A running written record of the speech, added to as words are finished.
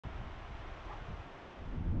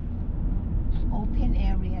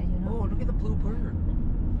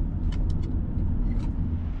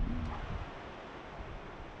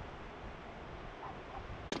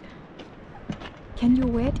Can you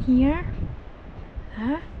wait here?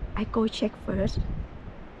 Huh? I go check first.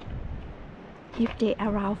 If they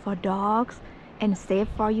allow for dogs and safe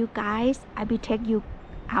for you guys, I will take you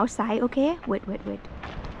outside, okay? Wait.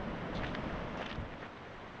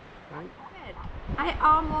 I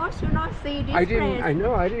almost do not see this place. I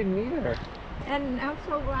know, I didn't either. And I'm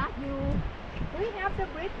so glad we have the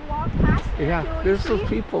bridge walk past. Yeah, there's those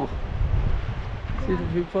people. See the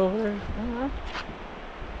people over there?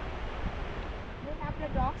 We have the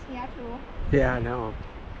dogs here too. Yeah, I know.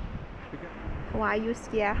 Why you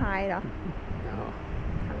scared high though? No.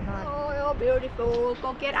 I'm not. Oh, beautiful.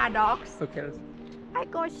 Go get our dogs. Okay. I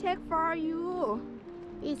go check for you.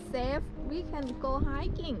 It's safe. We can go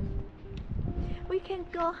hiking. We can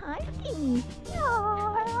go hiking.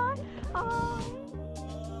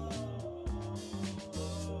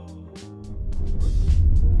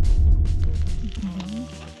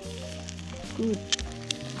 Good.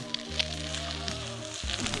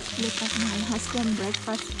 Look at my husband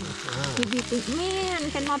breakfast. He be think,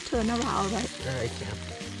 man, cannot turn around, right? I can't.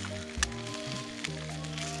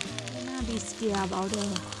 Not be scared about the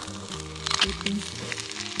sleeping.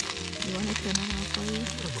 You want to turn around for you?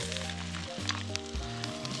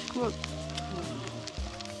 Look.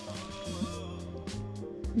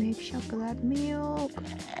 Make chocolate milk.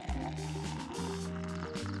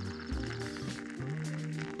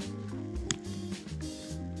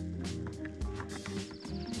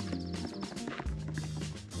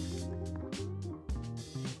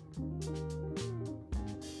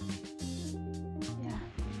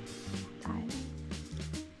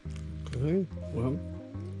 Okay, well,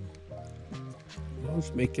 I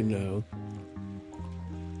was making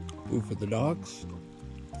food for the dogs,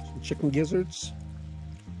 some chicken gizzards.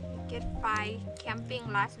 Get by camping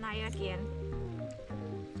last night again.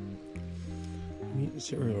 I'm eating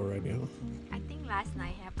cereal right now. I think last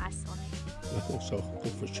night have us on it. I think so,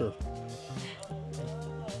 for sure.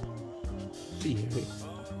 See here.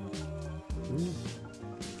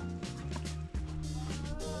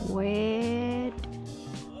 Wait.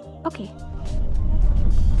 Okay.